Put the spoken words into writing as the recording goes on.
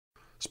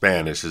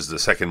Spanish is the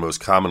second most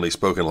commonly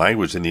spoken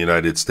language in the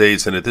United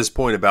States, and at this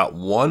point, about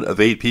 1 of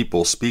 8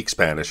 people speak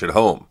Spanish at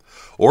home.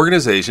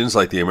 Organizations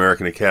like the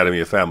American Academy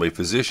of Family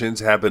Physicians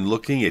have been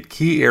looking at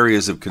key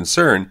areas of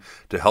concern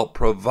to help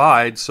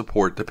provide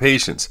support to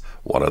patients.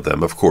 One of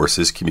them, of course,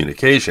 is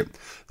communication.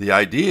 The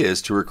idea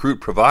is to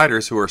recruit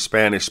providers who are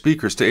Spanish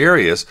speakers to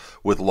areas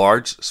with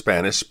large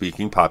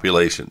Spanish-speaking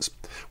populations.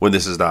 When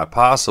this is not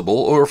possible,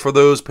 or for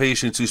those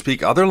patients who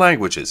speak other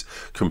languages,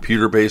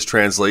 computer-based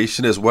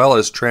translation as well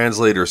as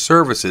translator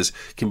services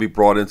can be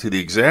brought into the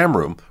exam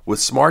room with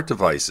smart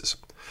devices.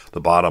 The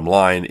bottom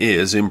line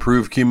is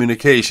improved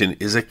communication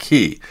is a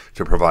key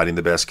to providing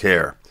the best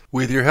care.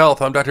 With your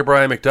health, I'm Dr.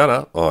 Brian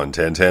McDonough on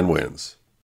 1010 Wins.